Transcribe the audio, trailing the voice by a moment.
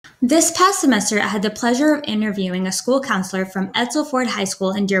This past semester, I had the pleasure of interviewing a school counselor from Edsel High School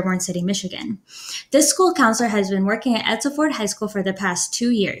in Dearborn City, Michigan. This school counselor has been working at Edsel High School for the past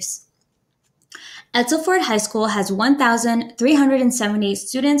 2 years. Edsel High School has 1,378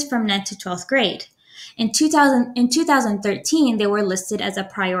 students from 9th to 12th grade. In 2013, they were listed as a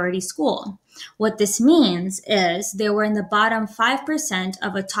priority school. What this means is they were in the bottom 5%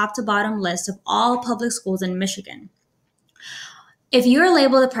 of a top to bottom list of all public schools in Michigan. If you are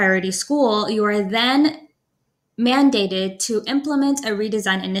labeled a priority school, you are then mandated to implement a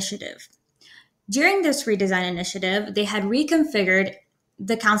redesign initiative. During this redesign initiative, they had reconfigured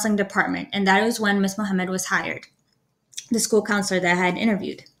the counseling department, and that was when Ms. Mohammed was hired, the school counselor that I had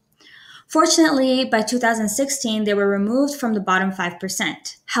interviewed. Fortunately, by 2016, they were removed from the bottom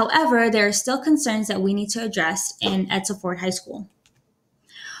 5%. However, there are still concerns that we need to address in Edsel High School.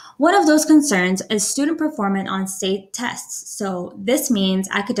 One of those concerns is student performance on state tests. So this means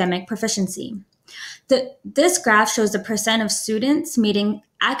academic proficiency. This graph shows the percent of students meeting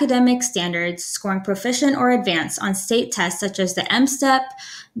academic standards, scoring proficient or advanced on state tests such as the MSTEP,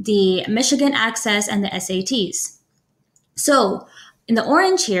 the Michigan Access, and the SATs. So in the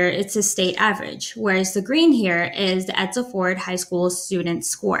orange here, it's the state average, whereas the green here is the Edsel High School student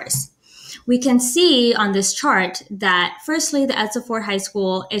scores. We can see on this chart that firstly, the Edsel High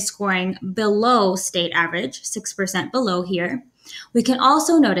School is scoring below state average, 6% below here. We can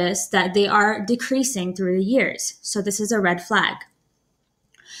also notice that they are decreasing through the years. So this is a red flag.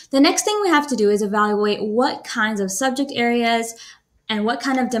 The next thing we have to do is evaluate what kinds of subject areas and what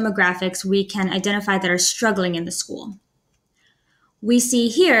kind of demographics we can identify that are struggling in the school. We see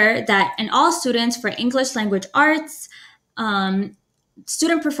here that in all students for English language arts,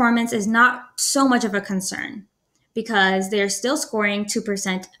 student performance is not so much of a concern because they're still scoring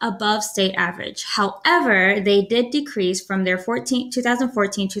 2% above state average. However, they did decrease from their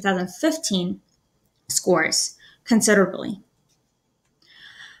 2014-2015 scores considerably.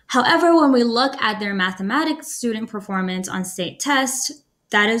 However, when we look at their mathematics student performance on state tests,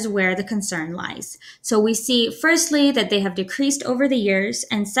 that is where the concern lies. So we see, firstly, that they have decreased over the years,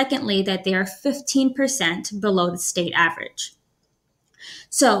 and secondly, that they are 15% below the state average.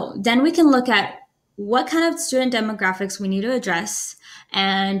 So then we can look at what kind of student demographics we need to address,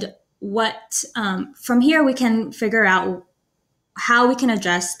 and from here we can figure out how we can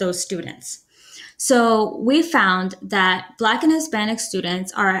address those students. So we found that Black and Hispanic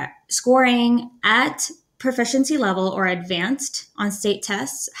students are scoring at proficiency level or advanced on state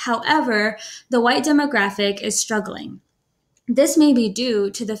tests. However, the white demographic is struggling. This may be due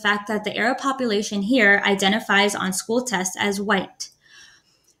to the fact that the Arab population here identifies on school tests as white.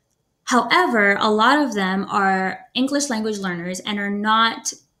 However, a lot of them are English language learners and are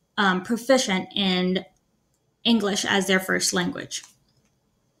not proficient in English as their first language.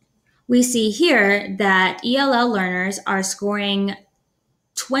 We see here that ELL learners are scoring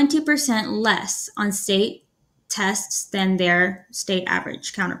 20% less on state tests than their state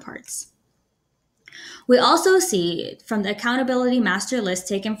average counterparts. We also see from the accountability master list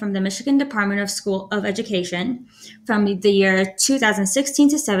taken from the Michigan Department of Education from the year 2016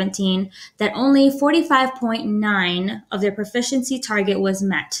 to 17 that only 45.9 of their proficiency target was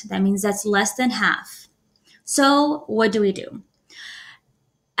met. That means that's less than half. So what do we do?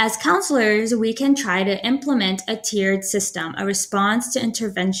 As counselors, we can try to implement a tiered system, a response to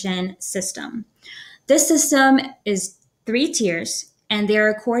intervention system. This system is 3 tiers, and they're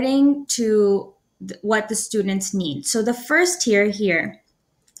according to what the students need. So the first tier here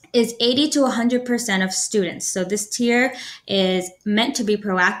is 80 to 100% of students. So this tier is meant to be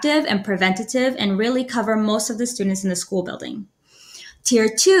proactive and preventative and really cover most of the students in the school building. Tier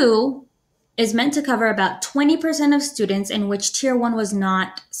 2 is meant to cover about 20% of students in which tier 1 was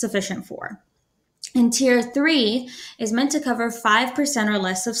not sufficient for. And tier 3 is meant to cover 5% or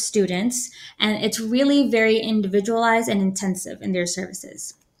less of students, and it's really very individualized and intensive in their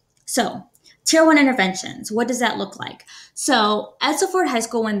services. So tier 1 interventions, what does that look like? So Edsel High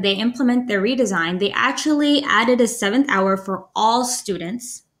School, when they implement their redesign, they actually added a 7th hour for all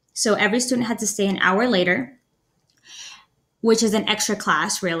students. So every student had to stay an hour later, which is an extra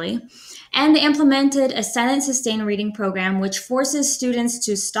class really. And they implemented a silent sustained reading program, which forces students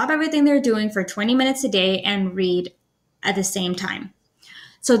to stop everything they're doing for 20 minutes a day and read at the same time.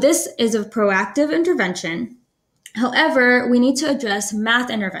 So this is a proactive intervention. However, we need to address math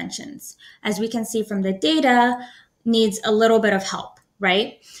interventions. As we can see from the data, needs a little bit of help,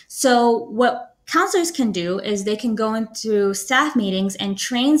 right? So what counselors can do is they can go into staff meetings and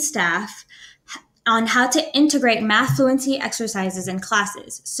train staff on how to integrate math fluency exercises in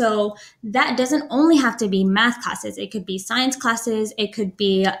classes. So that doesn't only have to be math classes. It could be science classes. It could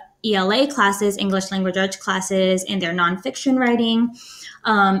be ELA classes, English language arts classes, in their nonfiction writing.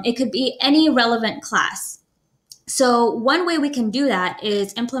 It could be any relevant class. So one way we can do that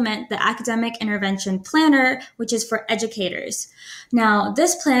is implement the academic intervention planner, which is for educators. Now,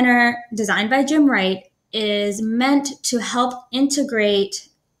 this planner, designed by Jim Wright, is meant to help integrate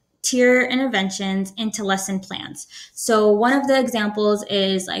tier interventions into lesson plans. So one of the examples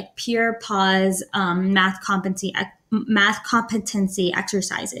is like peer pause math competency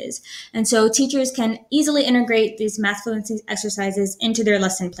exercises. And so teachers can easily integrate these math fluency exercises into their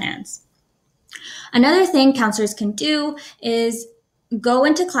lesson plans. Another thing counselors can do is go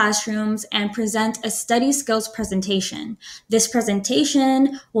into classrooms and present a study skills presentation. This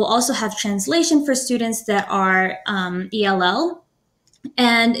presentation will also have translation for students that are ELL.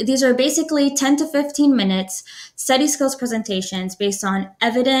 And these are basically 10 to 15 minutes study skills presentations based on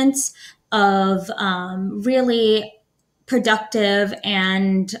evidence of really productive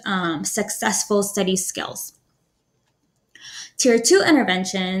and successful study skills. Tier 2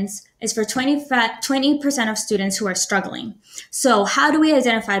 interventions is for 20% of students who are struggling. So how do we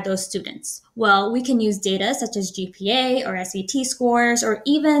identify those students? Well, we can use data such as GPA or SAT scores or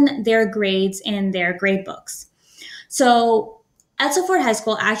even their grades in their grade books. So Edsel High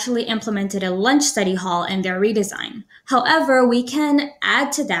School actually implemented a lunch study hall in their redesign. However, we can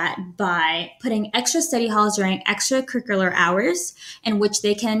add to that by putting extra study halls during extracurricular hours in which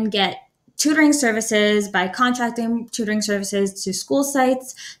they can get tutoring services by contracting tutoring services to school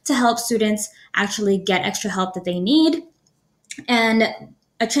sites to help students actually get extra help that they need. And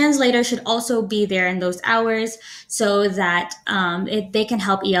a translator should also be there in those hours so that they can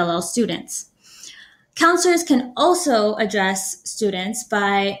help ELL students. Counselors can also address students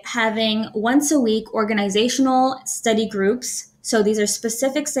by having once a week organizational study groups. So these are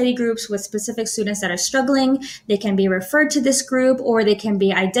specific study groups with specific students that are struggling. They can be referred to this group or they can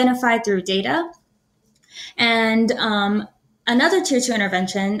be identified through data. And another Tier 2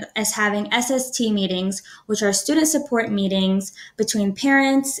 intervention is having SST meetings, which are student support meetings between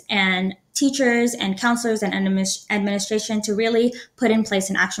parents and teachers and counselors and administration to really put in place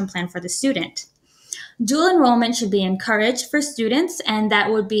an action plan for the student. Dual enrollment should be encouraged for students, and that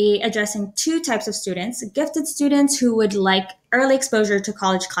would be addressing two types of students: gifted students who would like early exposure to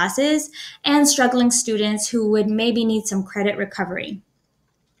college classes, and struggling students who would maybe need some credit recovery.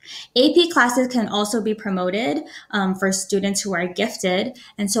 AP classes can also be promoted for students who are gifted.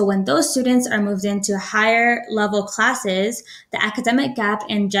 And so when those students are moved into higher level classes, the academic gap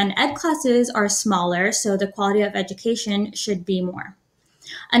in Gen Ed classes are smaller, so the quality of education should be more.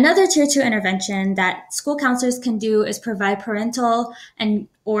 Another Tier 2 intervention that school counselors can do is provide parental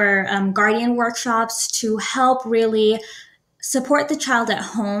or guardian workshops to help really support the child at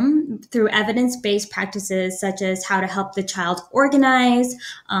home through evidence-based practices such as how to help the child organize,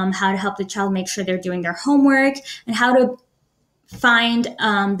 how to help the child make sure they're doing their homework, and how to find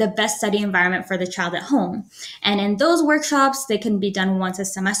the best study environment for the child at home. And in those workshops, they can be done once a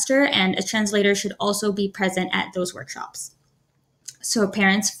semester, and a translator should also be present at those workshops, so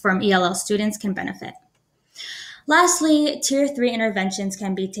parents from ELL students can benefit. Lastly, Tier 3 interventions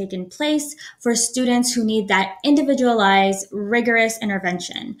can be taken place for students who need that individualized, rigorous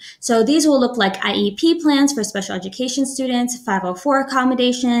intervention. So these will look like IEP plans for special education students, 504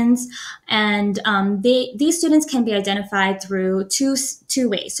 accommodations, and these students can be identified through two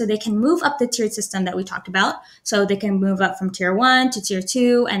ways. So they can move up the tiered system that we talked about. So they can move up from Tier 1 to Tier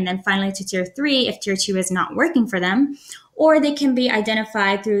 2, and then finally to Tier 3 if Tier 2 is not working for them. Or they can be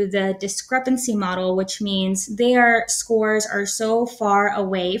identified through the discrepancy model, which means their scores are so far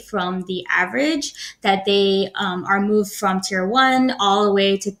away from the average that they are moved from Tier 1 all the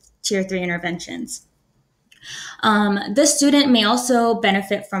way to Tier 3 interventions. This student may also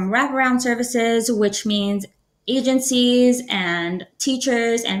benefit from wraparound services, which means agencies and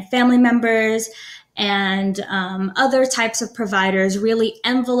teachers and family members and other types of providers really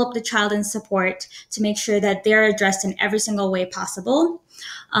envelope the child in support to make sure that they're addressed in every single way possible.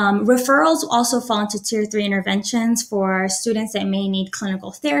 Referrals also fall into Tier 3 interventions for students that may need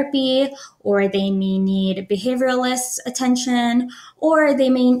clinical therapy, or they may need behavioralist attention, or they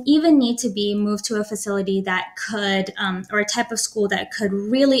may even need to be moved to a facility that could, or a type of school that could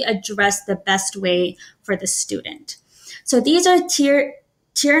really address the best way for the student. So these are tier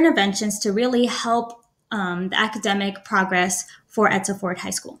interventions to really help the academic progress for Edsel High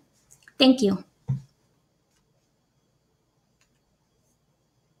School. Thank you.